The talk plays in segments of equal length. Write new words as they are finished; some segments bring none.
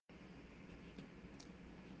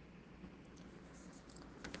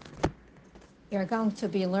We are going to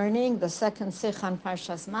be learning the second Sikh on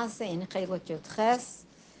Parshas Maseh in Chelek Yud Ches,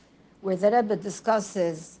 where the Rebbe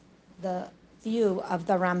discusses the view of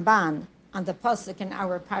the Ramban on the pasuk in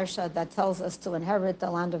our parsha that tells us to inherit the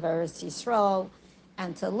land of Eretz Yisrael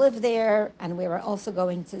and to live there. And we are also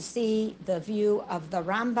going to see the view of the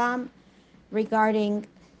Rambam regarding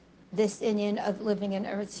this inyan of living in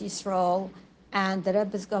Eretz Yisrael. And the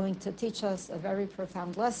Rebbe is going to teach us a very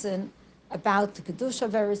profound lesson about the Kedusha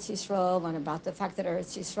of Eretz Yisrael and about the fact that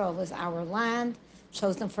Eretz Yisrael is our land,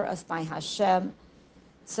 chosen for us by Hashem.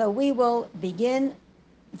 So we will begin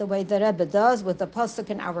the way the Rebbe does with the pasuk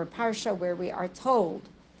in our parsha, where we are told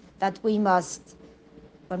that we must,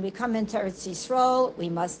 when we come into Eretz Yisrael, we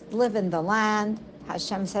must live in the land.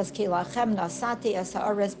 Hashem says, Ki lachem nasati es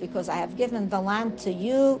haaretz, because I have given the land to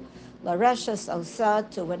you, lareshus osa,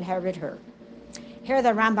 to inherit her. Here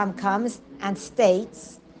the Rambam comes and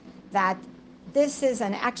states that this is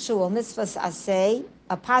an actual mitzvah aseh,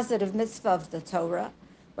 a positive mitzvah of the Torah,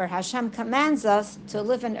 where Hashem commands us to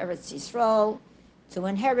live in Eretz Yisrael, to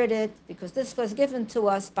inherit it, because this was given to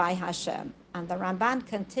us by Hashem. And the Ramban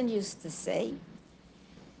continues to say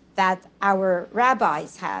that our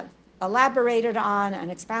rabbis have elaborated on and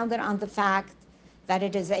expounded on the fact that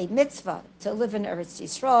it is a mitzvah to live in Eretz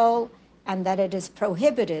Yisrael and that it is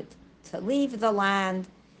prohibited to leave the land,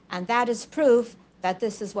 and that is proof that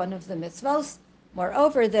this is one of the mitzvos.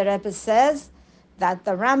 Moreover, the Rebbe says that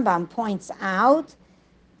the Rambam points out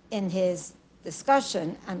in his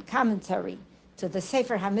discussion and commentary to the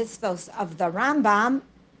Sefer HaMitzvos of the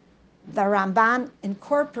Ramban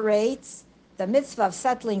incorporates the mitzvah of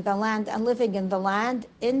settling the land and living in the land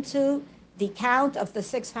into the count of the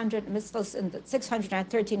 600 mitzvos in the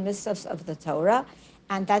 613 mitzvos of the Torah,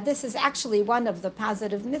 and that this is actually one of the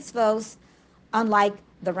positive mitzvos, unlike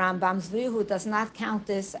the Rambam's view, who does not count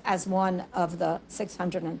this as one of the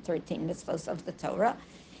 613 mitzvos of the Torah.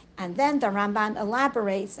 And then the Ramban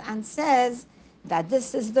elaborates and says that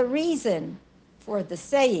this is the reason for the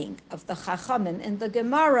saying of the Chachamim in the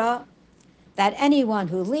Gemara that anyone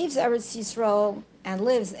who leaves Eretz Yisrael and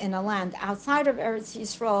lives in a land outside of Eretz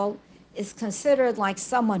Yisrael is considered like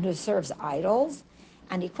someone who serves idols.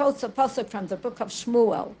 And he quotes a pasuk from the book of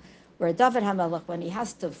Shmuel, where David HaMelech, when he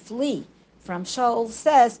has to flee from Shaul,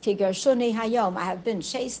 says, Ki gershuni hayom, I have been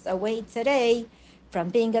chased away today from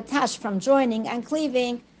being attached, from joining and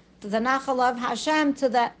cleaving to the Nachal of Hashem, to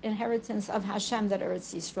the inheritance of Hashem that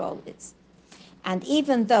Eretz Yisrael is. And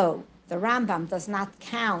even though the Rambam does not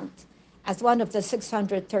count as one of the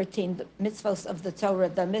 613 mitzvos of the Torah,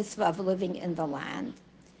 the mitzvah of living in the land,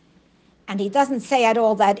 and he doesn't say at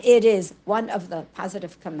all that it is one of the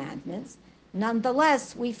positive commandments,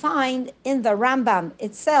 nonetheless, we find in the Rambam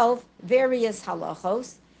itself various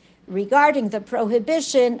halachos regarding the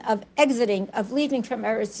prohibition of exiting, of leaving from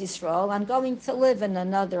Eretz Yisrael and going to live in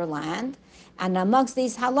another land. And amongst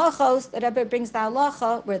these halachos, the Rebbe brings the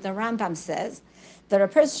halacha where the Rambam says that a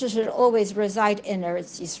person should always reside in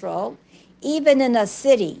Eretz Yisrael, even in a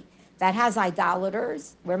city that has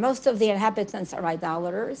idolaters, where most of the inhabitants are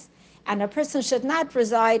idolaters, and a person should not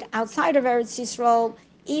reside outside of Eretz Yisrael,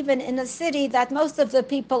 even in a city that most of the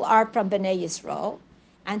people are from Bnei Yisrael.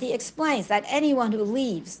 And he explains that anyone who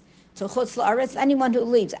leaves to Chutz La'aretz, anyone who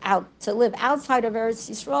leaves out to live outside of Eretz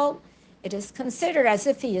Yisrael, it is considered as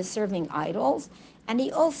if he is serving idols. And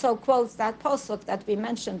he also quotes that pasuk that we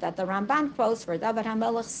mentioned, that the Ramban quotes, where David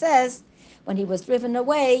HaMelech says, when he was driven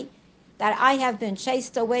away, that I have been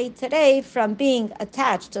chased away today from being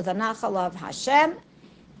attached to the Nachal of Hashem,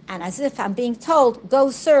 and as if I'm being told,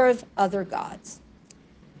 go serve other gods.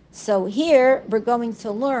 So here we're going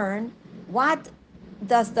to learn what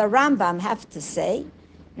does the Rambam have to say,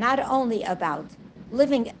 not only about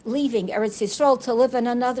leaving Eretz Yisrael to live in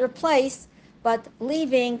another place, but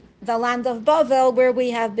leaving the land of Bavel, where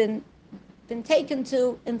we have been taken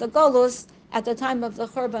to in the Golus at the time of the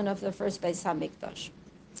Churban of the first Beis HaMikdash.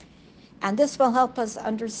 And this will help us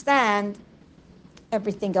understand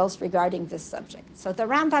everything else regarding this subject. So the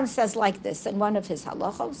Rambam says like this in one of his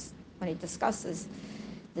halachos, when he discusses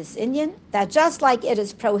this inyan, that just like it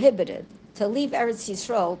is prohibited to leave Eretz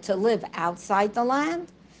Yisrael to live outside the land,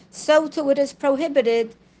 so too it is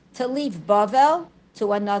prohibited to leave Bavel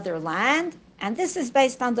to another land. And this is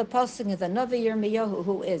based on the posting of the Navi Yirmiyahu,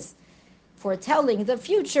 who is foretelling the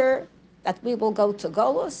future, that we will go to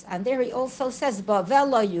Golus. And there he also says,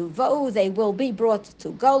 Bavel yuvou, they will be brought to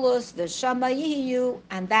Golus, v'shama yihiyu,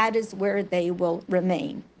 and that is where they will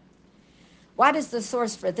remain. What is the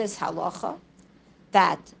source for this halacha,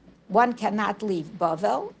 that one cannot leave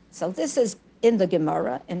Bavel? So this is in the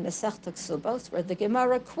Gemara, in Masechta Ksubos, where the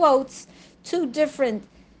Gemara quotes two different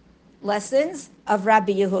lessons of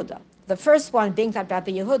Rabbi Yehuda. The first one being that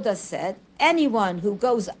Rabbi Yehuda said, anyone who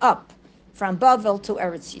goes up from Bavel to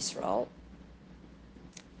Eretz Yisrael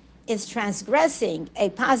is transgressing a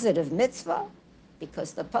positive mitzvah,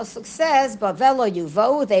 because the pasuk says, "Bavelo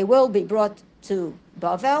yuvo," they will be brought to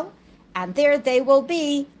Bavel, and there they will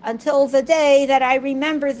be until the day that I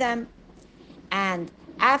remember them. And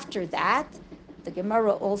after that, the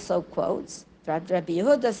Gemara also quotes Rabbi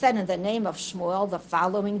Yehuda said in the name of Shmuel the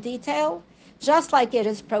following detail: just like it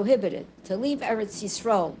is prohibited to leave Eretz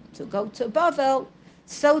Yisrael to go to Bavel,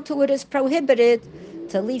 so too it is prohibited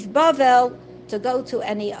to leave Bavel to go to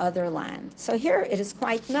any other land. So here it is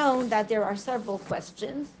quite known that there are several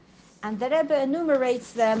questions, and the Rebbe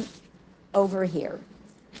enumerates them over here.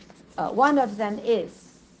 One of them is,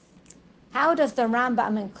 how does the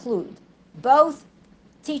Rambam include both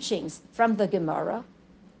teachings from the Gemara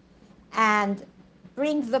and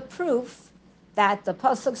bring the proof that the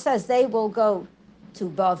pasuk says they will go to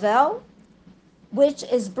Bavel, which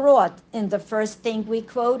is brought in the first thing we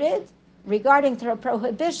quoted regarding the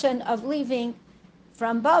prohibition of leaving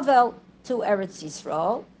from Bavel to Eretz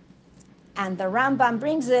Yisrael, and the Rambam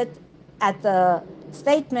brings it at the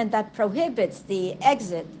statement that prohibits the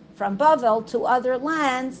exit from Bavel to other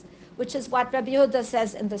lands, which is what Rabbi Yehuda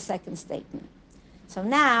says in the second statement. So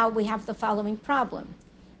now we have the following problem.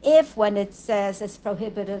 If when it says it's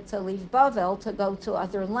prohibited to leave Bavel to go to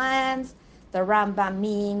other lands, the Rambam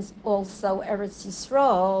means also Eretz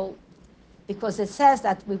Yisrael, because it says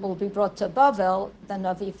that we will be brought to Bavel, the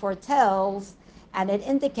Navi foretells, and it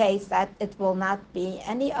indicates that it will not be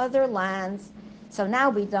any other lands. So now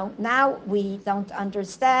we don't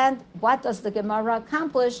understand what does the Gemara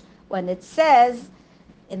accomplish when it says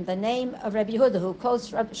in the name of Rabbi Yehuda, who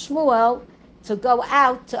quotes Rabbi Shmuel, to go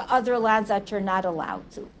out to other lands that you're not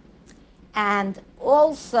allowed to. And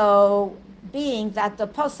also being that the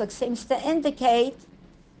pasuk seems to indicate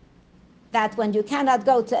that when you cannot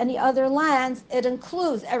go to any other lands, it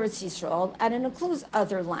includes Eretz Yisrael and it includes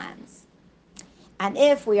other lands. And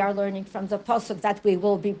if we are learning from the pasuk that we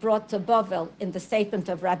will be brought to Bavel in the statement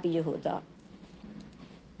of Rabbi Yehuda,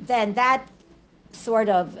 then that sort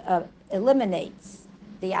of eliminates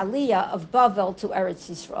the aliyah of Bavel to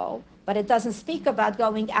Eretz Yisrael, but it doesn't speak about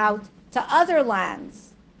going out to other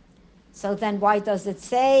lands. So then why does it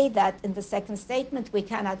say that in the second statement we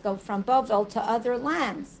cannot go from Bavel to other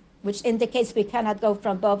lands, which indicates we cannot go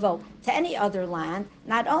from Bavel to any other land,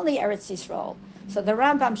 not only Eretz Yisrael? So the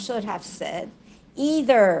Rambam should have said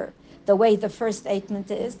either the way the first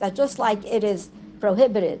statement is, that just like it is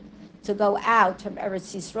prohibited to go out from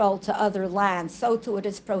Eretz Yisrael to other lands, so too it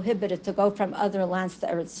is prohibited to go from other lands to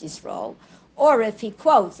Eretz Yisrael. Or if he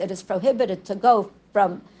quotes, it is prohibited to go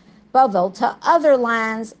from Bavel to other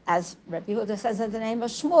lands, as Rabbi Yehuda says in the name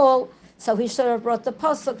of Shmuel, so he should have brought the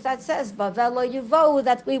pasuk that says, Bavel yuvo,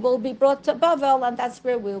 that we will be brought to Bavel, and that's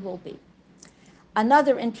where we will be.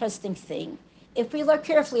 Another interesting thing, if we look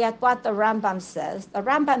carefully at what the Rambam says, the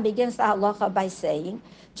Rambam begins the halacha by saying,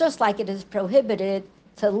 just like it is prohibited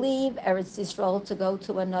to leave Eretz Yisrael to go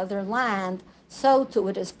to another land, so too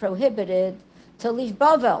it is prohibited to leave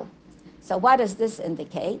Bavel. So what does this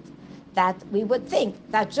indicate? That we would think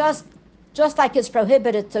that just like it's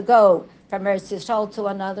prohibited to go from Eretz Yisrael to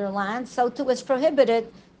another land, so too it's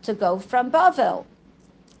prohibited to go from Bavel.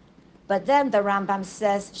 But then the Rambam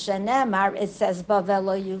says, Shenemar, it says Bavel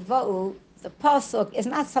lo yuvou. The pasuk is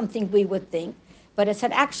not something we would think, but it's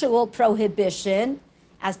an actual prohibition.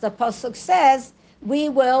 As the pasuk says, we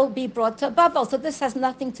will be brought to Bavel. So this has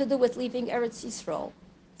nothing to do with leaving Eretz Yisrael.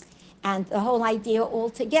 And the whole idea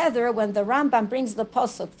altogether, when the Rambam brings the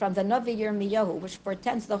pasuk from the Navi Yirmiyahu, which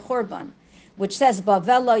portends the Churban, which says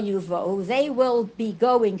Bavel lo yuvo, they will be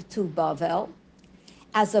going to Bavel,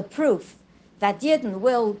 as a proof that Yidden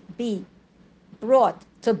will be brought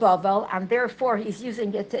to Bavel, and therefore he's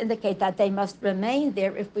using it to indicate that they must remain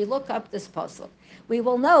there. If we look up this pasuk, we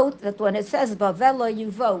will note that when it says Bavel lo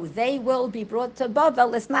yuvo, they will be brought to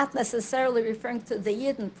Bavel, it's not necessarily referring to the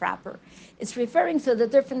Yidden proper. It's referring to the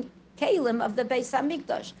different kelim of the Beis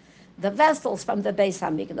Hamikdash, the vessels from the Beis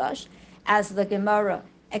Hamikdash, as the Gemara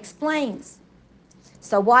explains.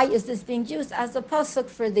 So why is this being used as a pasuk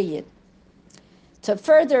for the Yid? To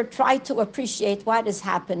further try to appreciate what is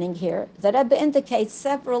happening here, the Rebbe indicates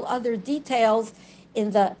several other details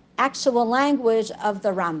in the actual language of the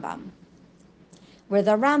Rambam, where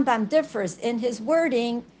the Rambam differs in his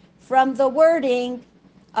wording from the wording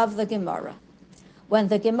of the Gemara. When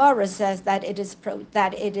the Gemara says that it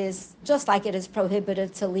is just like it is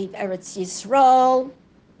prohibited to leave Eretz Yisrael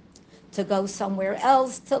to go somewhere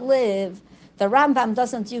else to live, the Rambam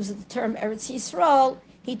doesn't use the term Eretz Yisrael.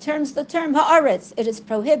 he terms the term ha'aretz. It is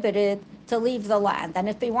prohibited to leave the land. And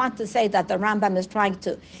if we want to say that the Rambam is trying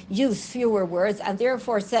to use fewer words and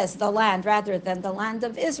therefore says the land rather than the land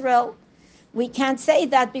of Israel, we can't say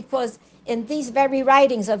that because in these very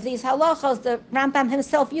writings of these halachos, the Rambam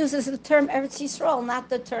himself uses the term Eretz Yisrael, not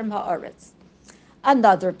the term ha'aretz.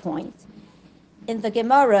 Another point. In the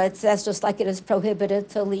Gemara, it says just like it is prohibited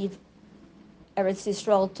to leave Eretz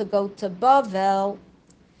Yisrael to go to Bavel,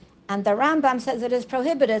 and the Rambam says it is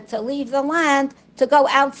prohibited to leave the land to go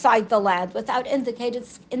outside the land without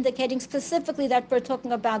indicating specifically that we're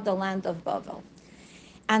talking about the land of Bavel.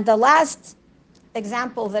 And the last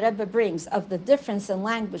example that Rebbe brings of the difference in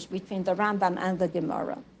language between the Rambam and the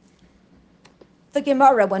Gemara. The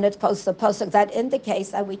Gemara, when it posts a pasuk that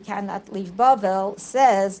indicates that we cannot leave Bavel,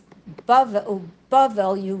 says, Bavel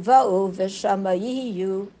yuvau v'shama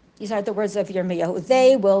yihiyu. These are the words of Yirmiyahu.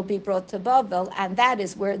 They will be brought to Bavel, and that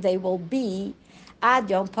is where they will be ad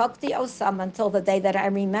yom pakti osam, until the day that I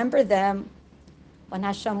remember them, when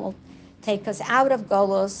Hashem will take us out of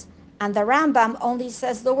Golos. And the Rambam only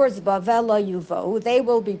says the words Bavel yuvau. They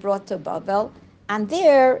will be brought to Bavel, and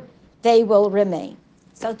there they will remain.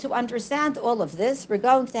 So to understand all of this, we're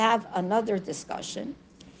going to have another discussion.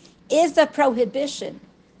 Is the prohibition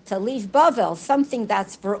to leave Bavel something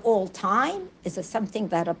that's for all time? Is it something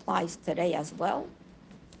that applies today as well?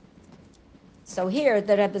 So here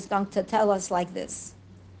the Rebbe is going to tell us like this.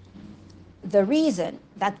 The reason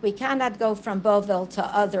that we cannot go from Bavel to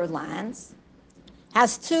other lands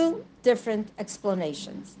has two different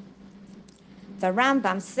explanations. The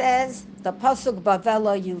Rambam says the pasuk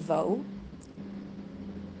Bavel yuvo.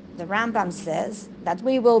 The Rambam says that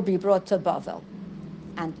we will be brought to Bavel.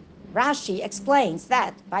 And Rashi explains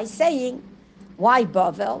that by saying, why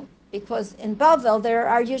Bavel? Because in Bavel there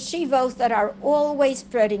are yeshivos that are always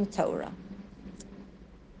spreading Torah.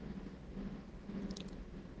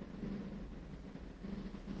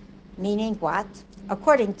 Meaning what?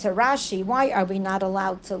 According to Rashi, why are we not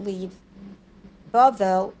allowed to leave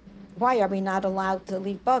Bavel? Why are we not allowed to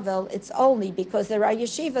leave Bavel? It's only because there are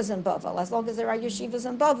yeshivas in Bavel. As long as there are yeshivas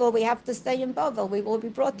in Bavel, we have to stay in Bavel. We will be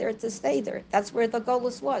brought there to stay there. That's where the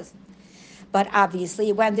Golus was. But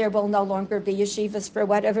obviously, when there will no longer be yeshivas for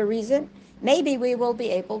whatever reason, maybe we will be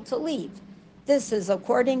able to leave. This is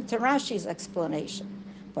according to Rashi's explanation.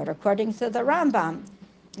 But according to the Rambam,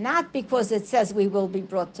 not because it says we will be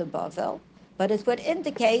brought to Bavel, but it would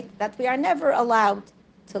indicate that we are never allowed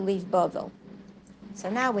to leave Bavel. So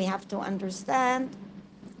now we have to understand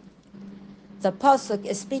the pasuk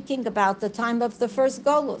is speaking about the time of the first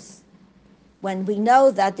Golus, when we know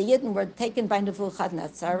that the Yidden were taken by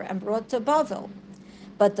Nebuchadnezzar and brought to Bavel.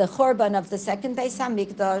 But the Chorban of the second Beis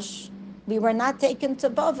Hamikdash, we were not taken to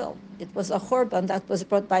Bavel. It was a Chorban that was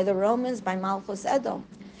brought by the Romans, by Malchus Edom.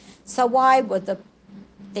 So why would the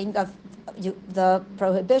thing of the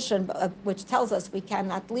prohibition, which tells us we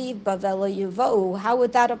cannot leave Bavel Yuvou, how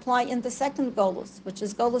would that apply in the second Golus, which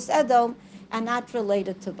is Golus Edom, and not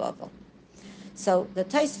related to Bavel? So the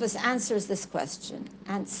Tosfos answers this question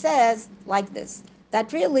and says like this,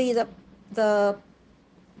 that really the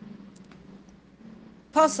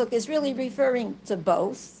pasuk is really referring to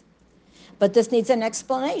both, but this needs an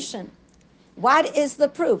explanation. What is the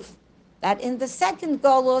proof that in the second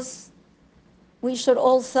Golus we should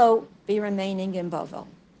also be remaining in Bavel?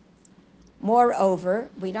 Moreover,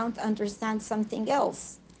 we don't understand something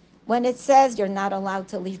else. When it says you're not allowed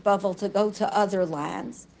to leave Bavel to go to other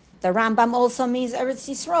lands, the Rambam also means Eretz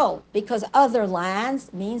Yisrael, because other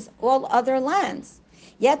lands means all other lands.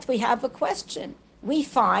 Yet we have a question. We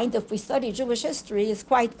find, if we study Jewish history, it's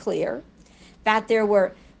quite clear that there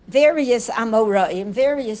were various Amoraim,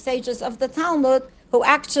 various sages of the Talmud, who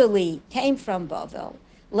actually came from Bavel,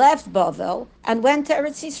 left Bavel, and went to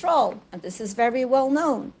Eretz Yisrael. And this is very well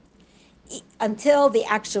known. Until the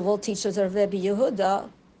actual teachers of Rebbe Yehuda,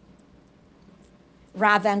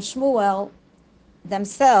 Rav and Shmuel,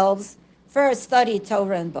 themselves first studied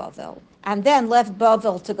Torah in Bavel, and then left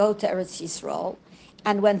Bavel to go to Eretz Yisrael.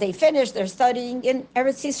 And when they finished their studying in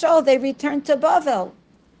Eretz Yisrael, they returned to Bavel.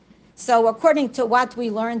 So according to what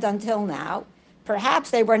we learned until now,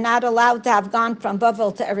 perhaps they were not allowed to have gone from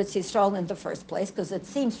Bavel to Eretz Yisrael in the first place, because it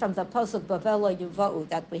seems from the pasuk Bavel Yuvau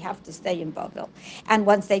that we have to stay in Bavel. And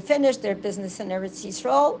once they finished their business in Eretz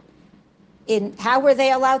Yisrael, how were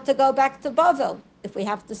they allowed to go back to Bavel if we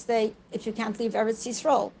have to stay, if you can't leave Eretz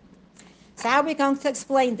Yisrael? So how are we going to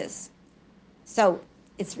explain this? So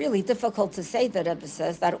it's really difficult to say, that Rebbe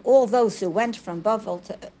says, that all those who went from Bavel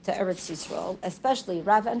to Eretz Yisrael, especially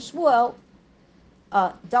Rav and Shmuel,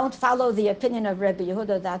 don't follow the opinion of Rebbe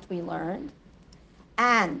Yehuda that we learned.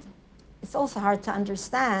 And it's also hard to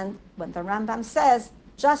understand when the Rambam says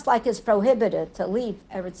Just like it's prohibited to leave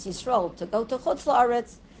Eretz Yisrael to go to Chutz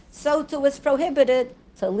La'aretz, so too is prohibited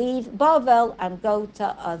to leave Bavel and go to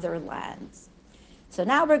other lands. So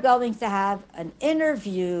now we're going to have an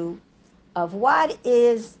interview of what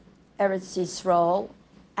is Eretz Yisrael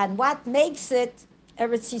and what makes it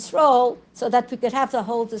Eretz Yisrael, so that we could have the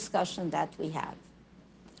whole discussion that we have.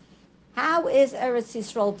 How is Eretz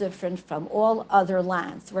Yisrael different from all other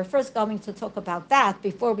lands? We're first going to talk about that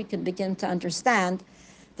before we can begin to understand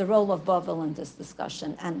the role of Bavel in this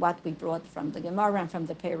discussion and what we brought from the Gemara and from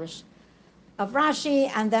the Parish of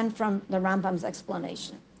Rashi and then from the Rambam's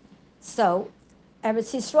explanation. So,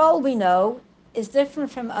 Eretz Yisrael, we know, is different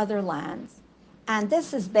from other lands, and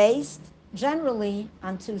this is based generally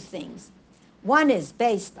on two things. One is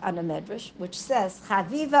based on a medrash, which says,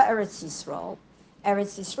 Chaviva Eretz Yisrael.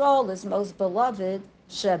 Eretz Yisrael is most beloved,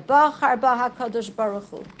 Shebachar ba HaKadosh Baruch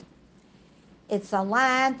Hu. It's a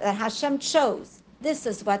land that Hashem chose. This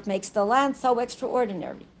is what makes the land so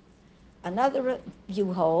extraordinary. Another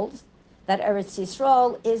view holds that Eretz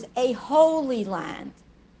Yisrael is a holy land.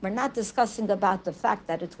 We're not discussing about the fact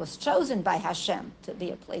that it was chosen by Hashem to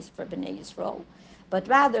be a place for Bnei Yisrael, but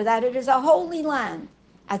rather that it is a holy land,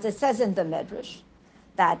 as it says in the Medrash,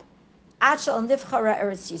 that Achal Nivchara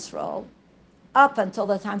Eretz Yisrael, up until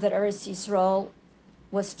the time that Eretz Yisrael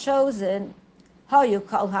was chosen, Hayu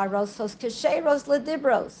Kol Harosos Kesheros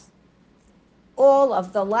Ledibros. All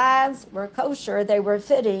of the lands were kosher, they were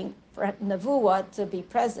fitting for Nevuah to be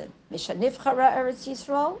present. Mishanivchara Eretz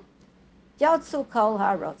Yisrael, Yatsu Kol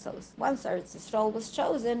Harosos. Once Eretz Yisrael was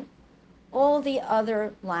chosen, all the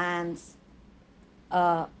other lands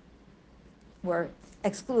were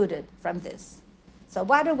excluded from this. So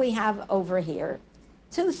what do we have over here?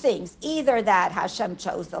 Two things, either that Hashem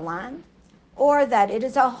chose the land, or that it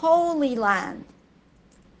is a holy land.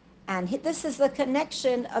 And this is the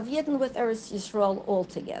connection of Yidden with Eretz Yisrael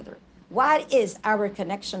altogether. What is our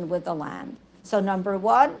connection with the land? So number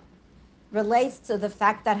one relates to the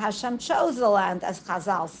fact that Hashem chose the land, as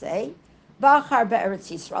Chazal say, Bachar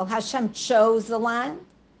be'Eretz Yisrael. Hashem chose the land,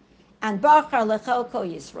 and Bachar lechelko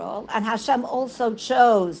Yisrael, and Hashem also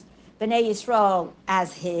chose Bnei Yisrael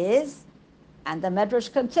as His. And the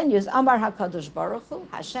Medrash continues, Amar HaKadosh Baruch Hu,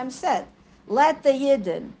 Hashem said, let the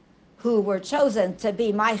Yidden who were chosen to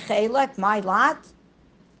be my chelek, my lot,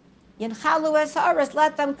 Yinchalu es haaretz,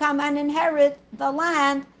 let them come and inherit the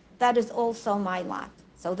land that is also my lot.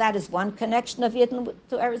 So that is one connection of Yidden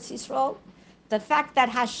to Eretz Yisrael. The fact that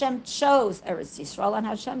Hashem chose Eretz Yisrael and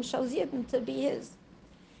Hashem chose Yidden to be His.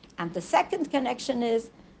 And the second connection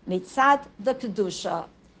is mitzad the Kedusha.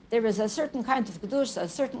 There is a certain kind of Kedusha, a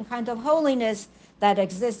certain kind of holiness that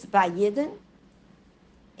exists by Yidden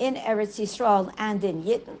in Eretz Yisrael and in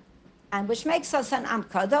Yidden, and which makes us an Am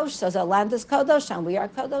Kadosh. So the land is Kadosh and we are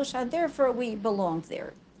Kadosh, and therefore we belong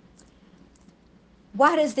there.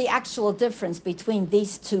 What is the actual difference between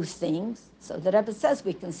these two things? So the Rebbe says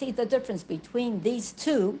we can see the difference between these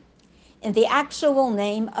two in the actual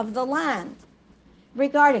name of the land.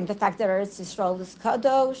 Regarding the fact that Eretz Yisrael is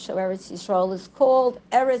Kadosh, or Eretz Yisrael is called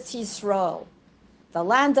Eretz Yisrael, the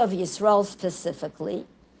land of Yisrael specifically,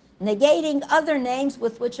 negating other names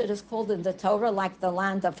with which it is called in the Torah, like the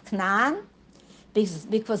land of Canaan, because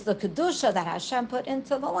the Kedusha that Hashem put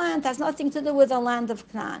into the land has nothing to do with the land of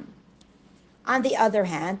Canaan. On the other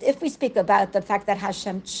hand, if we speak about the fact that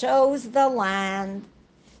Hashem chose the land,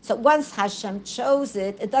 so once Hashem chose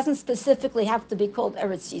it, it doesn't specifically have to be called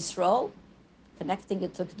Eretz Yisrael, connecting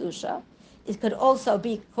it to Kedusha. It could also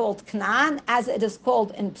be called Canaan, as it is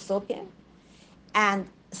called in Psukim, and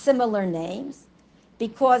similar names,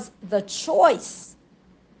 because the choice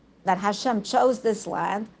that Hashem chose this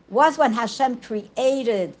land was when Hashem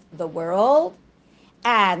created the world,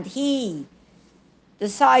 and He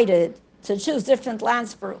decided to choose different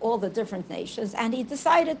lands for all the different nations, and He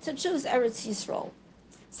decided to choose Eretz Yisrael.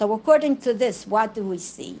 So according to this, what do we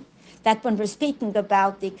see? That when we're speaking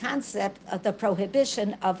about the concept of the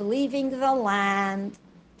prohibition of leaving the land,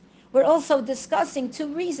 we're also discussing two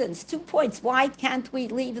reasons, 2 points. Why can't we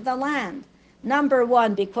leave the land? Number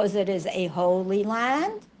one, because it is a holy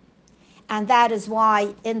land, and that is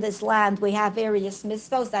why in this land we have various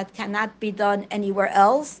mitzvos that cannot be done anywhere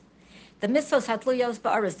else. The mitzvos hatluyos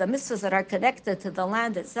ba'aretz, the mitzvos that are connected to the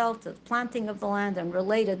land itself, to the planting of the land and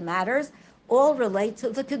related matters, all relate to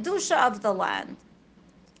the kedusha of the land.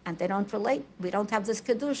 And they don't relate. We don't have this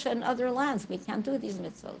kedusha in other lands. We can't do these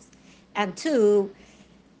mitzvos. And two,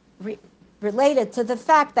 related to the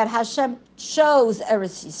fact that Hashem chose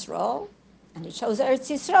Eretz Yisrael, and He chose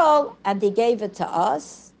Eretz Yisrael, and He gave it to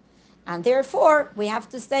us, and therefore we have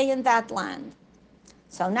to stay in that land.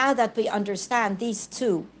 So now that we understand these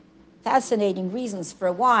two fascinating reasons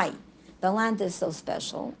for why the land is so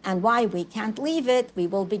special and why we can't leave it, we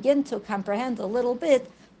will begin to comprehend a little bit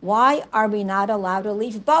why are we not allowed to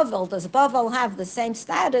leave Bavel? Does Bavel have the same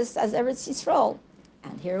status as Eretz Yisrael?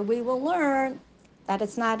 And here we will learn that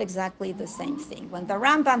it's not exactly the same thing. When the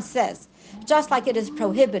Rambam says, just like it is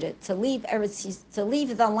prohibited to leave to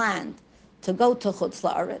leave the land to go to Chutz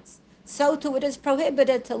La'aretz, so too it is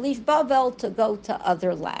prohibited to leave Bavel to go to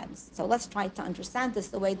other lands. So let's try to understand this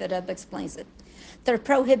the way that Rebbe explains it. The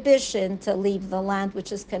prohibition to leave the land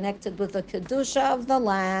which is connected with the Kedusha of the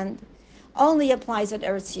land only applies at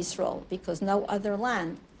Eretz Yisrael because no other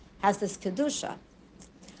land has this Kedusha.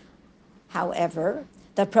 However,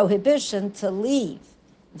 the prohibition to leave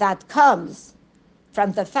that comes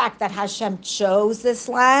from the fact that Hashem chose this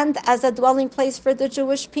land as a dwelling place for the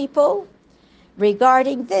Jewish people.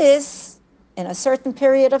 Regarding this, in a certain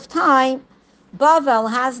period of time, Bavel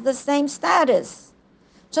has the same status.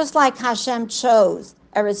 Just like Hashem chose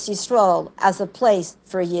Eretz Yisrael as a place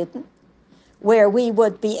for Yidden, where we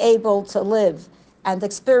would be able to live and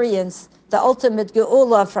experience the ultimate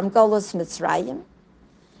geula from Golus Mitzrayim,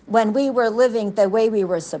 when we were living the way we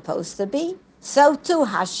were supposed to be, so too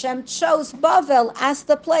Hashem chose Bavel as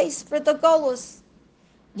the place for the Golus.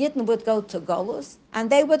 Yidden would go to Golus, and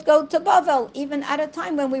they would go to Bavel, even at a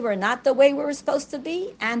time when we were not the way we were supposed to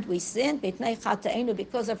be, and we sinned,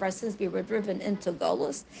 because of our sins we were driven into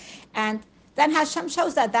Golus. And then Hashem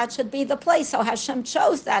chose that should be the place. So Hashem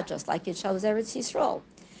chose that, just like He chose Eretz Yisrael.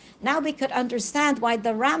 Now we could understand why the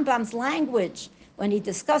Rambam's language, when he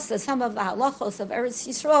discusses some of the halachos of Eretz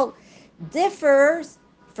Yisrael, differs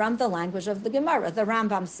from the language of the Gemara. The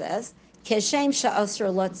Rambam says, Keshem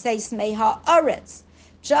she'asur lotzeis meha aretz,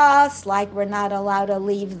 just like we're not allowed to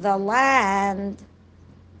leave the land.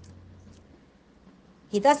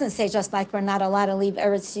 He doesn't say just like we're not allowed to leave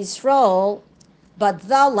Eretz Yisrael, but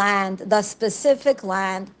the land, the specific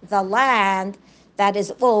land, the land that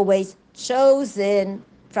is always chosen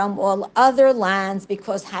from all other lands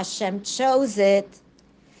because Hashem chose it.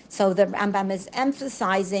 So the Rambam is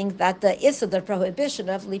emphasizing that the issur, the prohibition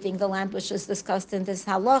of leaving the land, which is discussed in this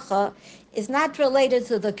halacha, is not related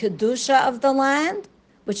to the kedusha of the land,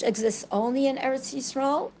 which exists only in Eretz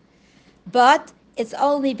Yisrael, but it's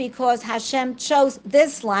only because Hashem chose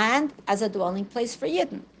this land as a dwelling place for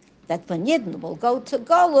Yidden. That when Yidden will go to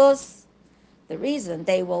Golus, the reason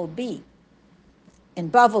they will be in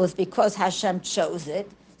Bavel is because Hashem chose it.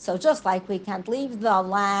 So just like we can't leave the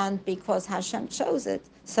land because Hashem chose it,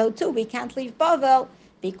 so too we can't leave Bavel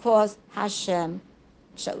because Hashem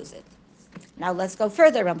chose it. Now let's go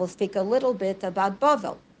further and we'll speak a little bit about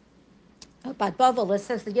Bavel. About Bavel, it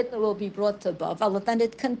says the Yidden will be brought to Bavel, and then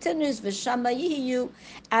it continues, V'shama yihiyu,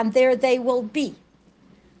 and there they will be.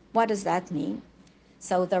 What does that mean?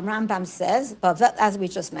 So the Rambam says, Bavel, as we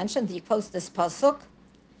just mentioned, he quotes this pasuk.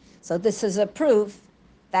 So this is a proof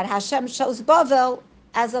that Hashem chose Bavel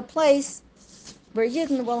as a place where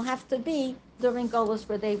Yidden will have to be during Golus,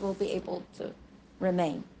 where they will be able to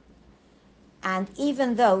remain. And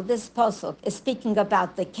even though this pasuk is speaking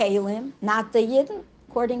about the Kalim, not the Yidden,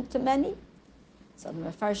 according to many, so the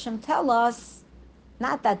Mefarshim tell us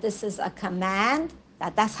not that this is a command,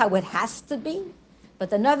 that that's how it has to be, but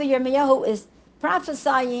the Navi Yirmiyahu is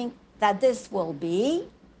prophesying that this will be.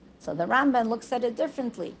 So the Rambam looks at it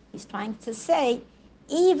differently. He's trying to say,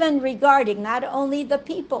 even regarding not only the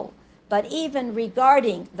people, but even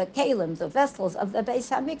regarding the kalim, the vessels of the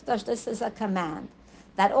Beis HaMikdash, this is a command.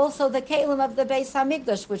 That also the kalim of the Beis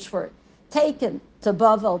HaMikdash, which were taken to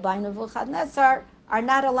Bavel by Nebuchadnezzar, are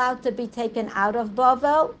not allowed to be taken out of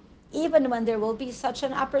Bavel, even when there will be such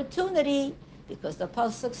an opportunity, because the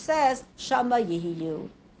pasuk says, Shama Yihiyu.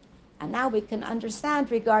 And now we can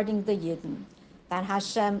understand regarding the Yidden, that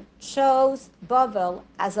Hashem chose Bavel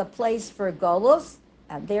as a place for Golus,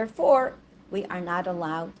 and therefore we are not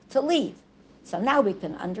allowed to leave. So now we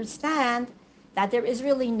can understand that there is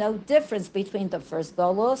really no difference between the first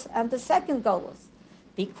Golus and the second Golus,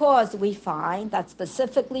 because we find that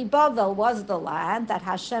specifically Bavel was the land that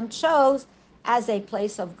Hashem chose as a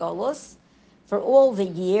place of Golus for all the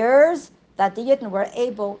years that the Yidden were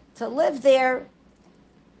able to live there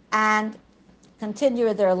and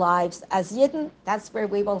continue their lives as Yidden. That's where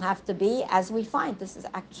we will have to be, as we find this is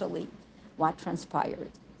actually what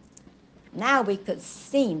transpired. Now we could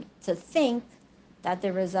seem to think that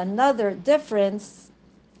there is another difference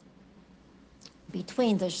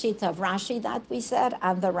between the Shita of Rashi that we said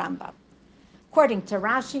and the Rambam. According to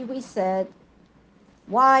Rashi, we said,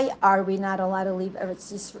 why are we not allowed to leave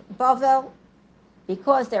Eretz Yisrael, Bavel?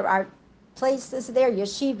 Because there are places there,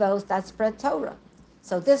 yeshivos, that spread Torah.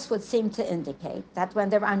 So this would seem to indicate that when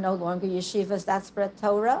there are no longer yeshivas that spread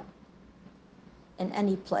Torah, in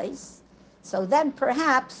any place, so then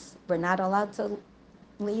perhaps we're not allowed to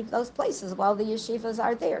leave those places while the yeshivas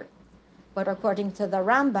are there. But according to the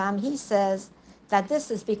Rambam, he says that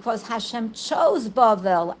this is because Hashem chose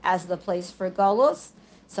Bavel as the place for Golus.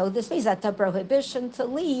 So this means that the prohibition to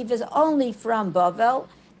leave is only from Bavel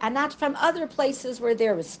and not from other places where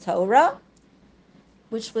there is Torah,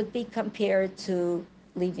 which would be compared to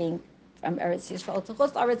leaving from Eretz Yisrael to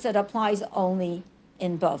Chutz La'aretz. It applies only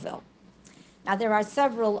in Bavel. Now there are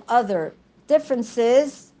several other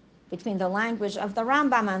differences between the language of the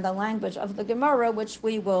Rambam and the language of the Gemara, which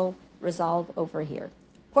we will resolve over here.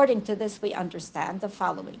 According to this, we understand the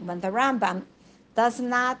following. When the Rambam does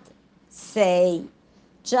not say,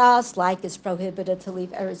 just like it's prohibited to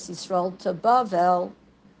leave Eretz Yisrael to Bavel,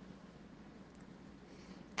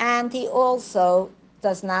 and he also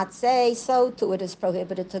does not say, so too it is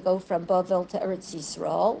prohibited to go from Bavel to Eretz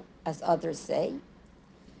Yisrael, as others say.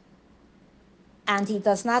 And he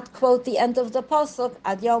does not quote the end of the pasuk,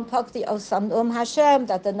 Ad Yom Pakti Osam Hashem,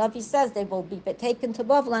 that the Navi says they will be taken to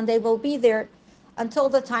Bavel and they will be there until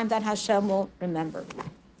the time that Hashem will remember.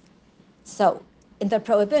 So, in the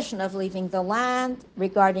prohibition of leaving the land,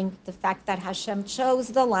 regarding the fact that Hashem chose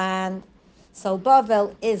the land, so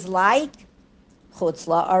Bavel is like Chutz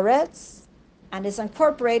La'aretz and is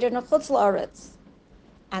incorporated in Chutz La'aretz.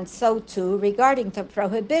 And so too regarding the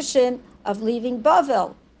prohibition of leaving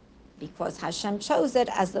Bavel, because Hashem chose it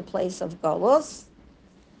as the place of Golus.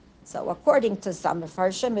 So according to some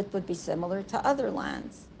Mefarshim, it would be similar to other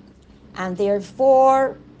lands. And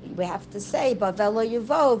therefore, we have to say, Bavel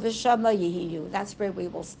Yuvo V'Shama Yihiyu. That's where we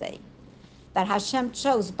will stay. That Hashem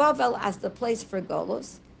chose Bavel as the place for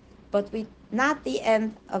Golus, but not the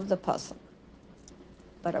end of the pasuk.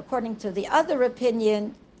 But according to the other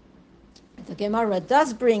opinion, the Gemara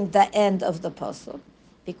does bring the end of the pasuk,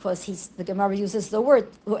 because the Gemara uses the word,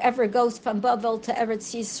 whoever goes from Bavel to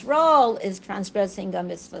Eretz Yisrael is transgressing a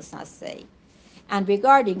mitzvah saseh. And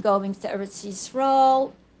regarding going to Eretz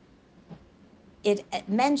Yisrael, it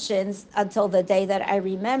mentions, until the day that I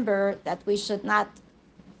remember, that we should not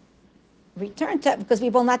return to, because we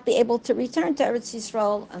will not be able to return to Eretz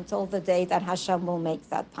Yisrael until the day that Hashem will make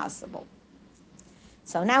that possible.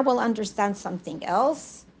 So now we'll understand something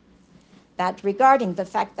else, that regarding the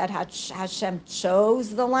fact that Hashem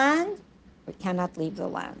chose the land, we cannot leave the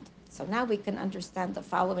land. So now we can understand the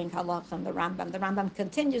following halakha in the Rambam. The Rambam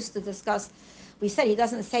continues to discuss, we said he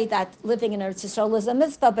doesn't say that living in Eretz Yisrael is a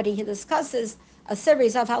mitzvah, but he discusses a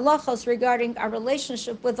series of halachos regarding our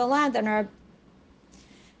relationship with the land and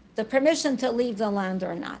the permission to leave the land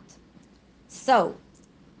or not. So,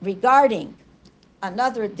 regarding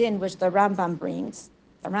another din which the Rambam brings,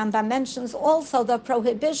 the Rambam mentions also the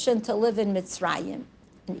prohibition to live in Mitzrayim,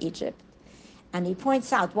 in Egypt. And he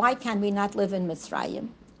points out, why can we not live in Mitzrayim?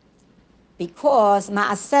 Because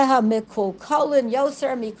ma'aseha mikol kolin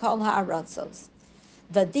yoser mikol ha'aratzos.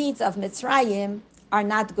 The deeds of Mitzrayim are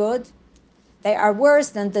not good. They are worse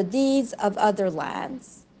than the deeds of other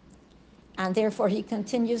lands. And therefore he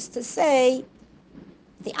continues to say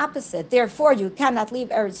the opposite. Therefore you cannot leave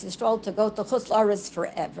Eretz Yisrael to go to Chutz La'aretz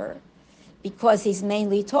forever, because he's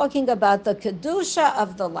mainly talking about the kedusha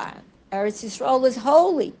of the land. Eretz Yisrael is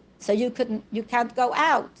holy, so you can't go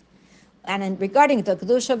out. And regarding the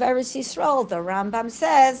kedusha of Eretz Yisrael, the Rambam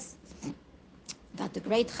says that the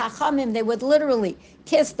great Chachamim, they would literally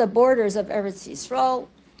kiss the borders of Eretz Yisrael,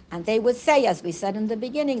 and they would say, as we said in the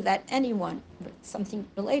beginning, that anyone, something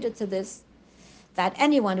related to this, that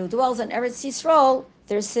anyone who dwells in Eretz Yisrael,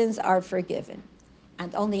 their sins are forgiven.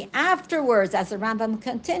 And only afterwards, as the Rambam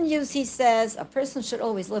continues, he says, a person should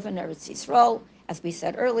always live in Eretz Yisrael, as we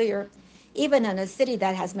said earlier, even in a city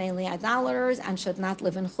that has mainly idolaters, and should not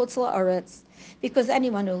live in Chutz La'aretz, because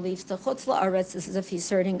anyone who leaves to Chutz La'aretz is as if he's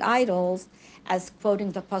serving idols, as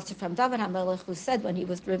quoting the pasuk from David HaMelech, who said when he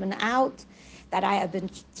was driven out, that I have been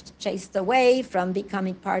chased away from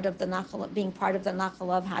becoming part of the Nachal, being part of the Nachal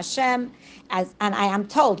of Hashem, and I am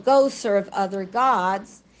told, go serve other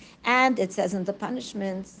gods. And it says in the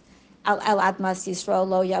punishments, Al Admas Yisrael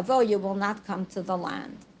lo yavo, you will not come to the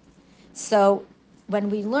land. So when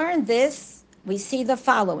we learn this, we see the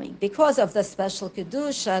following. Because of the special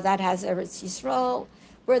Kedusha that has Eretz Yisrael,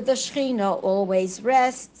 where the Shechina always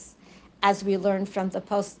rests, as we learn from the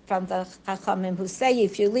Chachamim who say,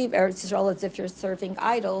 if you leave Eretz Yisrael, it's if you're serving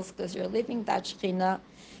idols, because you're leaving that Shechina,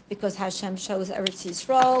 because Hashem shows Eretz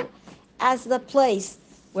Yisrael as the place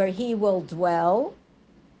where he will dwell.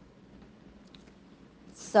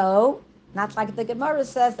 So, not like the Gemara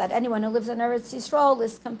says that anyone who lives in Eretz Yisrael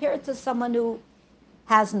is compared to someone who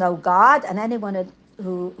has no God, and anyone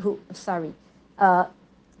who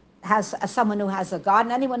has someone who has a God,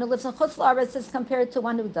 and anyone who lives in Chutz La'aretz is compared to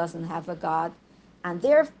one who doesn't have a God. And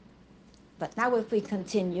there, but now if we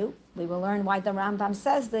continue, we will learn why the Rambam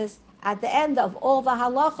says this at the end of all the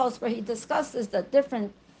halachos where he discusses the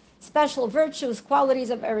different special virtues,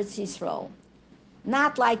 qualities of Eretz Yisrael.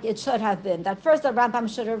 Not like it should have been. That first the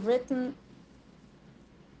Rambam should have written,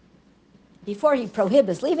 before he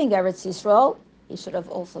prohibits leaving Eretz Yisrael, he should have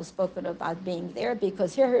also spoken about being there,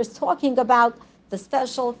 because here he's talking about the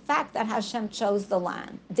special fact that Hashem chose the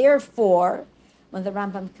land. Therefore, when the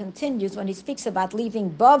Rambam continues, when he speaks about leaving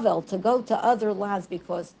Bavel to go to other lands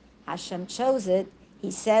because Hashem chose it,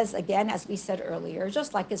 he says again, as we said earlier,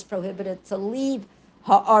 just like it's prohibited to leave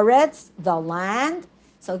Haaretz, the land.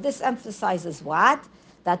 So this emphasizes what?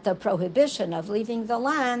 That the prohibition of leaving the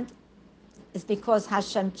land is because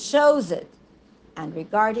Hashem chose it. And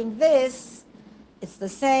regarding this, it's the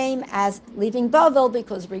same as leaving Bavel,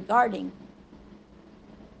 because regarding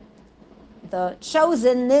the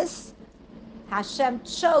chosenness, Hashem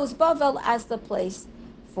chose Bavel as the place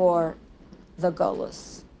for the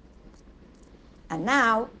Golus. And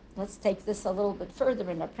now, let's take this a little bit further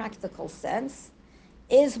in a practical sense.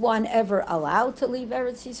 Is one ever allowed to leave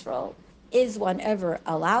Eretz Yisrael? Is one ever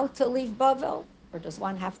allowed to leave Bavel? Or does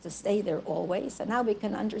one have to stay there always? And now we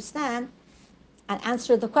can understand and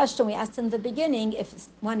answer the question we asked in the beginning, if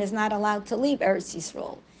one is not allowed to leave Eretz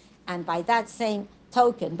Yisrael. And by that same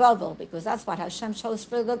token, Bavel, because that's what Hashem chose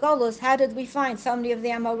for the Golus, how did we find so many of the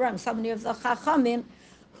Amorim, so many of the Chachamim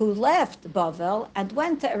who left Bavel and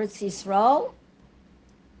went to Eretz Yisrael?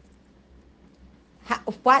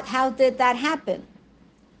 How did that happen?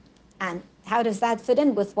 And how does that fit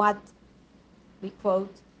in with what we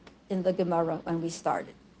quote in the Gemara when we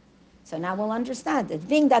started? So now we'll understand it.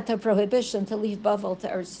 Being that the prohibition to leave Bavel to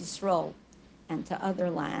Eretz Yisrael and to other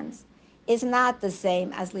lands is not the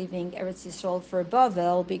same as leaving Eretz Yisrael for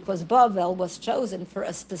Bavel, because Bavel was chosen for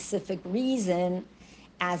a specific reason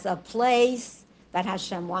as a place that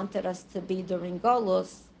Hashem wanted us to be during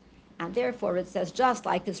Golus. And therefore it says, just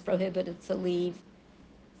like it's prohibited to leave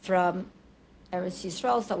from Eretz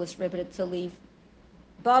Yisrael, so it's prohibited to leave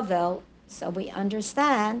Bavel. So we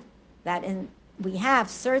understand that we have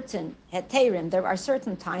certain heterim. There are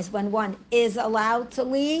certain times when one is allowed to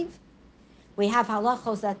leave. We have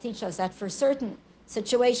halachos that teach us that for certain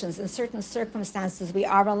situations, in certain circumstances, we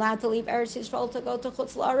are allowed to leave Eretz Yisrael to go to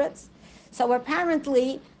Chutz La'aretz. So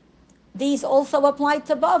apparently, these also apply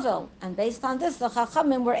to Bavel. And based on this, the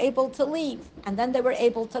Chachamim were able to leave. And then they were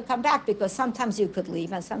able to come back, because sometimes you could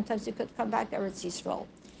leave and sometimes you could come back to Eretz Yisrael.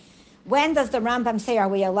 When does the Rambam say, are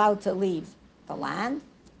we allowed to leave the land?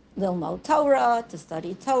 Lilmod Torah, to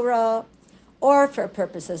study Torah, or for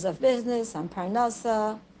purposes of business and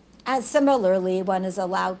parnasa. And similarly, one is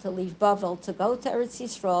allowed to leave Bavel to go to Eretz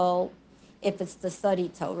Yisrael if it's to study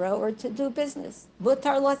Torah or to do business.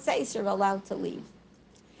 Mutar l'tzeis, you're allowed to leave.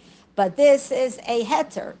 But this is a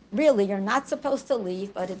heter. Really, you're not supposed to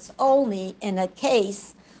leave, but it's only in a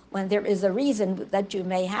case when there is a reason that you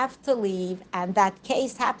may have to leave, and that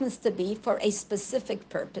case happens to be for a specific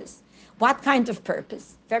purpose. What kind of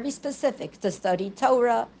purpose? Very specific, to study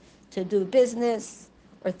Torah, to do business,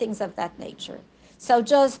 or things of that nature. So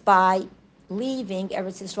just by leaving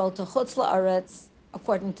Eretz Yisrael to Chutz La'aretz,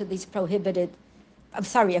 according to these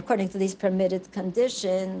permitted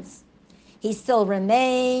conditions, he still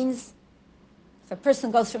remains. If a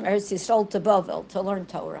person goes from Eretz Yisrael to Bavel to learn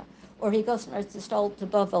Torah, or he goes from Eretz Yisrael to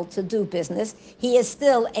Bavel to do business, he is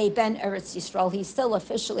still a Ben Eretz Yisrael. He's still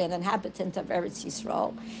officially an inhabitant of Eretz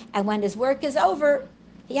Yisrael. And when his work is over,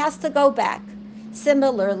 he has to go back.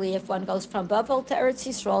 Similarly, if one goes from Bavel to Eretz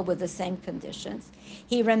Yisrael with the same conditions,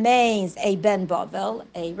 he remains a Ben Bavel,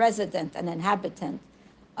 a resident, an inhabitant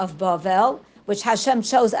of Bavel, which Hashem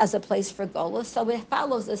chose as a place for Golus. So it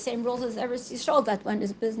follows the same rules as Eretz Yisrael, that when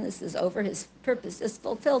his business is over, his purpose is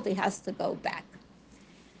fulfilled, he has to go back.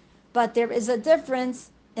 But there is a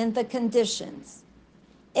difference in the conditions.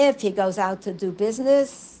 If he goes out to do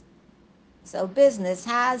business, so business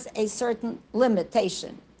has a certain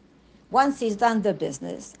limitation. Once he's done the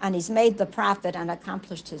business and he's made the profit and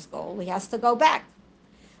accomplished his goal, he has to go back.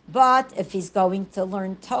 But if he's going to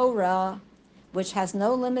learn Torah, which has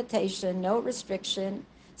no limitation, no restriction,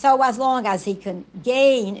 so as long as he can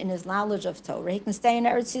gain in his knowledge of Torah, he can stay in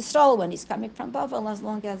Eretz Yisrael when he's coming from Bavel as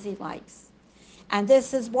long as he likes. And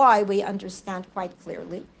this is why we understand quite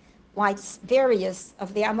clearly why various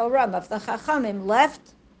of the Amorim, of the Chachamim, left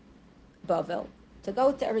Bavel to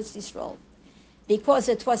go to Eretz Yisrael, because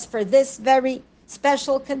it was for this very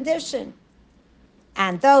special condition.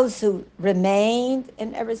 And those who remained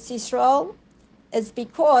in Eretz Yisrael is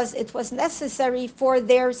because it was necessary for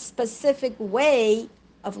their specific way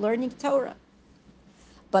of learning Torah.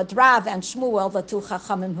 But Rav and Shmuel, the two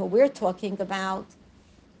Chachamim who we're talking about,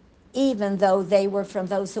 even though they were from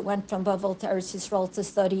those who went from Bavel to Eretz Yisrael to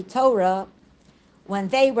study Torah, when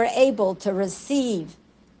they were able to receive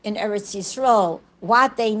in Eretz Yisrael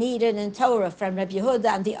what they needed in Torah from Rabbi Yehuda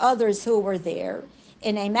and the others who were there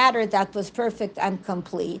in a manner that was perfect and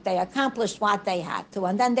complete, they accomplished what they had to,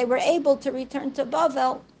 and then they were able to return to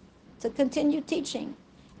Bavel to continue teaching.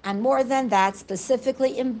 And more than that,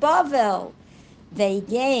 specifically in Bavel, they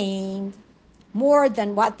gained more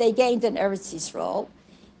than what they gained in Eretz Yisrael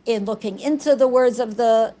in looking into the words of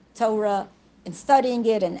the Torah, in studying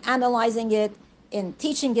it, and analyzing it, in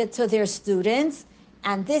teaching it to their students.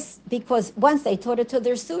 And this, because once they taught it to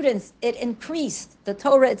their students, it increased. The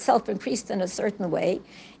Torah itself increased in a certain way.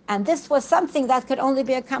 And this was something that could only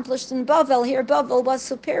be accomplished in Bavel. Here, Bavel was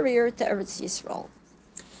superior to Eretz Yisrael.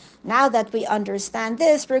 Now that we understand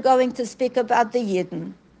this, we're going to speak about the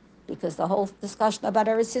Yidden, because the whole discussion about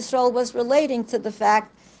Eretz Yisrael was relating to the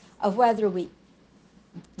fact of whether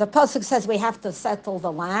the pasuk says we have to settle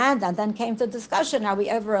the land, and then came the discussion: are we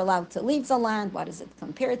ever allowed to leave the land? What is it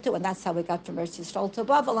compared to? And that's how we got from Eretz Yisrael to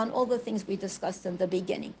Bavel, and all the things we discussed in the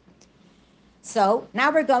beginning. So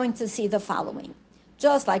now we're going to see the following: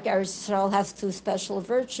 just like Eretz Yisrael has two special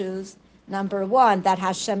virtues. Number one, that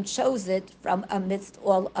Hashem chose it from amidst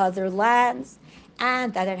all other lands,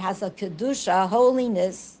 and that it has a kedusha,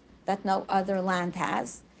 holiness, that no other land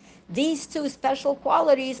has. These two special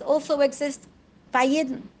qualities also exist by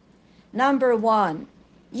Yidden. Number one,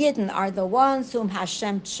 Yidden are the ones whom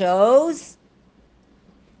Hashem chose.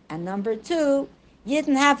 And number two,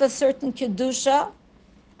 Yidden have a certain kedusha.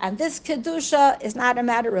 And this kedusha is not a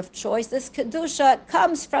matter of choice. This kedusha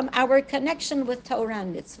comes from our connection with Torah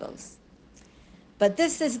and mitzvos. But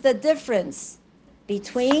this is the difference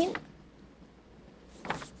between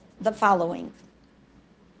the following.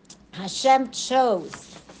 Hashem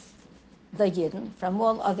chose the Yidden from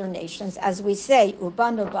all other nations, as we say,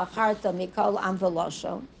 Ubanu bacharta mikol am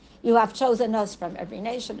v'loshon. You have chosen us from every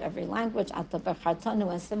nation, every language, ata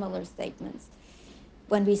bachartanu, and similar statements.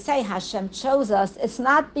 When we say Hashem chose us, it's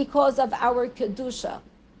not because of our kedusha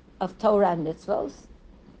of Torah and mitzvos,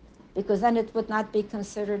 because then it would not be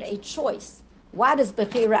considered a choice. What is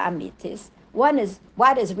bechira amitis?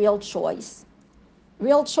 What is real choice?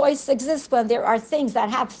 Real choice exists when there are things that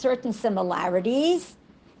have certain similarities,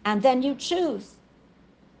 and then you choose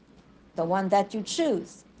the one that you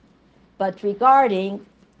choose. But regarding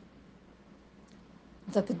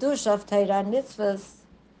the kedusha of Torah and mitzvahs,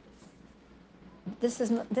 this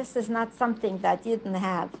is not something that Yidden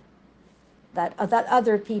have, that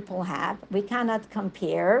other people have. We cannot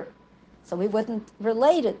compare, so we wouldn't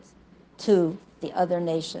relate it to the other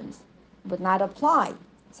nations. It would not apply.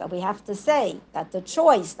 So we have to say that the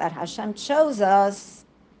choice that Hashem chose us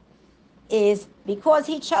is because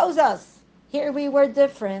He chose us. Here we were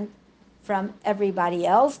different from everybody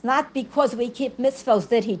else, not because we keep mitzvos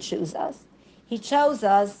did He choose us. He chose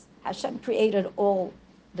us. Hashem created all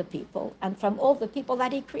the people, and from all the people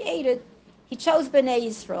that He created, He chose Bnei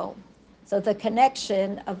Yisrael. So the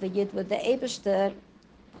connection of the Yid with the Eibishter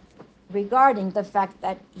regarding the fact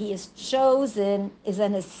that he is chosen is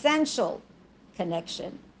an essential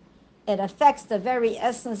connection. It affects the very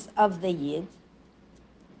essence of the Yid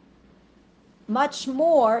much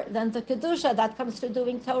more than the Kedusha that comes through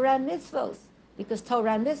doing Torah and mitzvos, because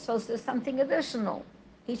Torah and mitzvos is something additional.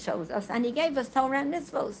 He chose us and He gave us Torah and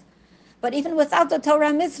mitzvos. But even without the Torah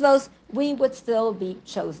and mitzvos, we would still be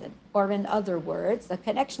chosen. Or in other words, the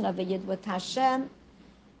connection of the Yid with Hashem,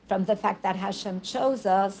 from the fact that Hashem chose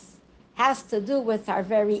us, has to do with our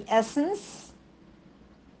very essence,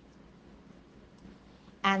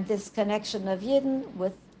 and this connection of Yidden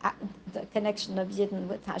with the connection of Yidden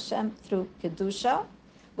with Hashem through Kedusha,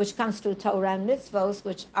 which comes through Torah and mitzvos,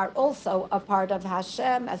 which are also a part of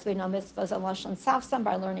Hashem. As we know, mitzvos are lashon safsam.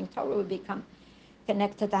 By learning Torah, we become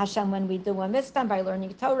connected to Hashem when we do a mitzvah. By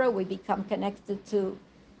learning Torah, we become connected to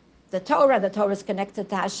the Torah. The Torah is connected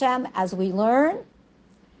to Hashem as we learn.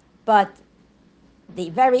 But the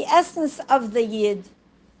very essence of the Yid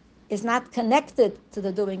is not connected to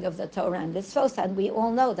the doing of the Torah and mitzvos. And we all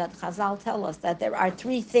know that Chazal tell us that there are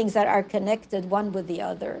three things that are connected one with the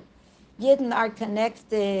other. Yidden are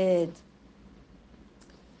connected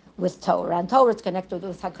with Torah, and Torah is connected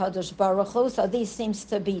with HaKadosh Baruch Hu, so these seems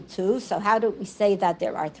to be two. So how do we say that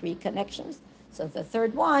there are three connections? So the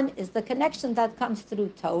third one is the connection that comes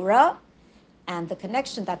through Torah, and the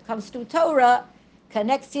connection that comes through Torah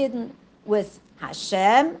connects Yidden with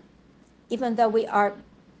Hashem, even though we are,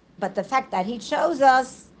 but the fact that He chose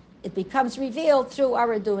us it becomes revealed through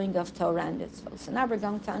our doing of Torah and mitzvot. So now we're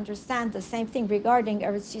going to understand the same thing regarding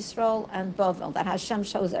Eretz Yisrael and Bavel, that Hashem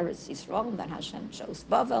shows Eretz Yisrael, and that Hashem shows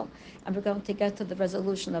Bavel, and we're going to get to the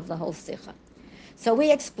resolution of the whole Sikha. So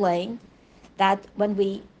we explained that when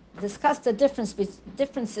we discussed the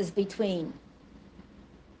differences between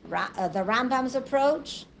the Rambam's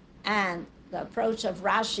approach and the approach of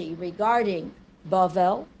Rashi regarding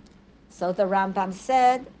Bavel, so the Rambam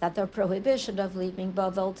said that the prohibition of leaving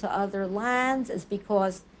Bavel to other lands is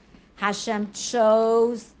because Hashem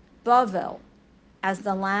chose Bavel as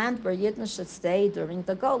the land where Yidden should stay during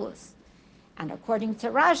the Golus. And according to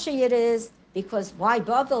Rashi, it is because, why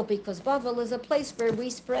Bavel? Because Bavel is a place where we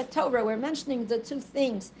spread Torah. We're mentioning the two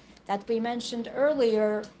things that we mentioned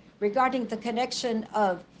earlier regarding the connection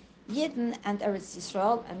of Yidden and Eretz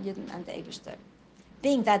Yisrael and Yidden and the Eibishter.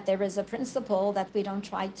 Being that there is a principle that we don't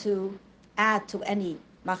try to add to any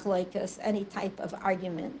machloikas, any type of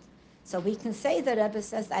argument. So we can say that Rebbe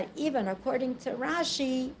says that even according to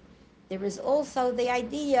Rashi, there is also the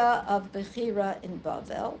idea of Bechira in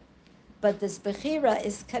Bavel, but this Bechira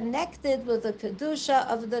is connected with the Kedusha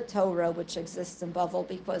of the Torah, which exists in Bavel,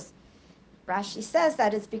 because Rashi says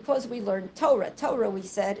that it's because we learn Torah. Torah, we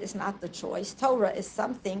said, is not the choice. Torah is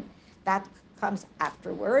something that comes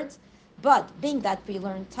afterwards. But being that we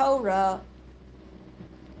learn Torah,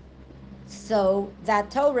 so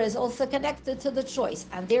that Torah is also connected to the choice.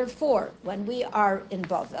 And therefore, when we are in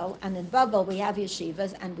Bavel, and in Bavel we have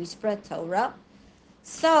yeshivas and we spread Torah,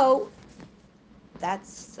 so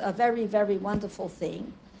that's a very, very wonderful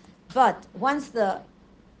thing. But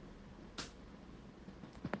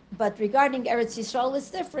regarding Eretz Yisrael,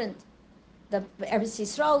 it's different. The Eretz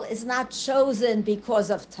Yisrael is not chosen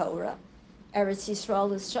because of Torah. Eretz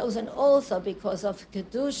Yisrael is chosen also because of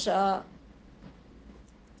Kedusha,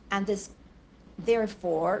 and this,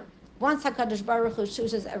 therefore, once HaKadosh Baruch Hu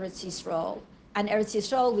chooses Eretz Yisrael, and Eretz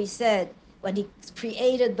Yisrael, we said, when he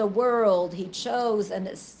created the world, he chose an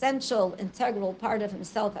essential, integral part of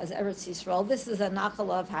himself as Eretz Yisrael. This is a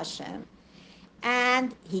nachala of Hashem.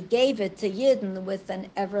 And he gave it to Yidden with an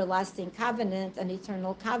everlasting covenant, an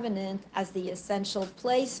eternal covenant, as the essential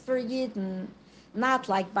place for Yidden, not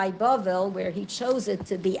like by Bavel, where he chose it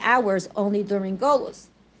to be ours only during Golus.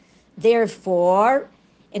 Therefore,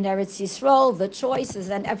 in Eretz Yisrael, the choice is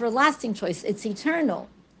an everlasting choice. It's eternal.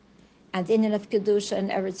 And the Inyan of Kedusha and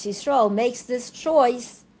Eretz Yisrael makes this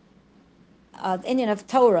choice, the Inyan of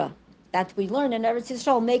Torah that we learn in Eretz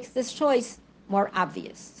Yisrael makes this choice more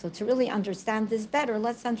obvious. So to really understand this better,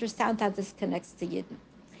 let's understand how this connects to Yidden.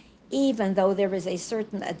 Even though there is a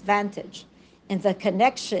certain advantage in the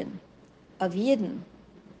connection of Yidden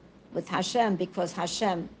with Hashem, because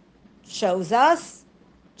Hashem chose Yisrael,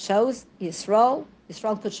 Yisrael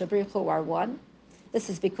Kudsha B'rich Hu are one. This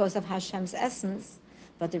is because of Hashem's essence,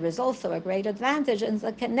 but there is also a great advantage in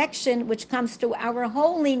the connection which comes to our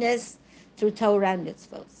holiness through Torah and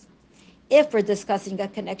mitzvot. If we're discussing a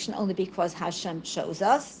connection only because Hashem chose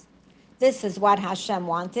us, this is what Hashem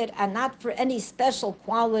wanted, and not for any special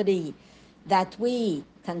quality that we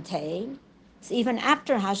contain. So even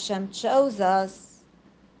after Hashem chose us,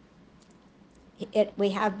 we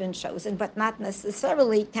have been chosen, but not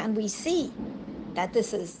necessarily can we see that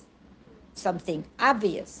this is something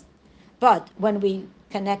obvious. But when we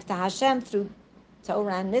connect to Hashem through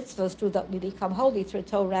Torah and mitzvos, we become holy through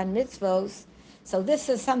Torah and mitzvos. So this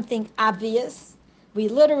is something obvious. We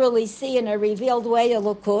literally see in a revealed way a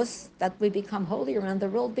lokus, that we become holier and the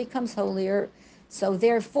world becomes holier. So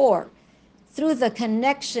therefore, through the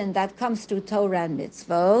connection that comes to Torah and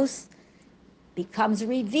mitzvos, becomes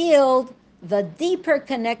revealed the deeper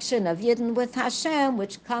connection of Yidden with Hashem,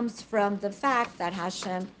 which comes from the fact that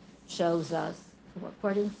Hashem chose us. So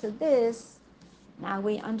according to this, now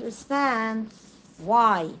we understand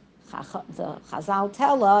why the Chazal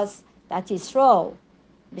tell us that Yisroel,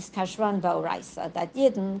 Miskashran Ba'oraisa, that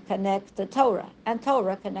Yidden connect to Torah, and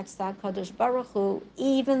Torah connects to HaKadosh Baruch Hu,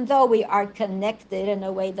 even though we are connected in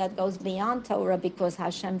a way that goes beyond Torah because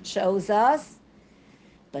Hashem chose us.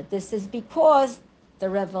 But this is because the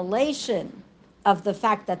revelation of the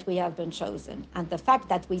fact that we have been chosen and the fact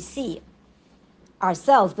that we see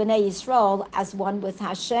ourselves, Bnei Yisrael, as one with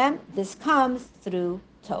Hashem, this comes through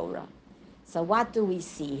Torah. So what do we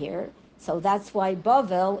see here? So that's why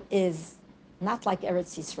Bavel is not like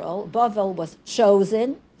Eretz Yisrael. Bavel was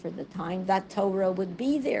chosen for the time that Torah would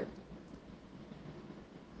be there.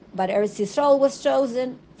 But Eretz Yisrael was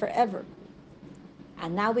chosen forever.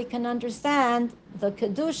 And now we can understand the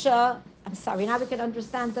Kedusha, now we can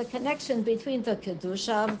understand the connection between the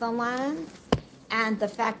Kedusha of the land and the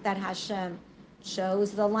fact that Hashem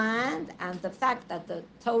chose the land, and the fact that the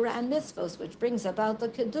Torah and mitzvos, which brings about the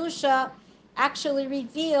kedusha, actually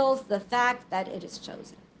reveals the fact that it is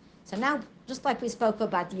chosen. So now, just like we spoke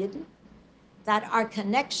about Yidden, that our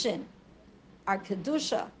connection, our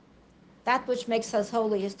kedusha, that which makes us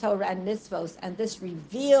holy is Torah and mitzvos, and this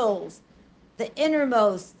reveals the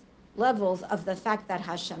innermost levels of the fact that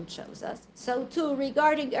Hashem chose us. So too,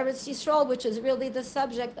 regarding Eretz Yisrael, which is really the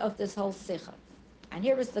subject of this whole sikha. And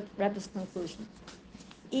here is the Rebbe's conclusion.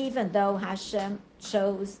 Even though Hashem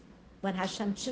chose, when Hashem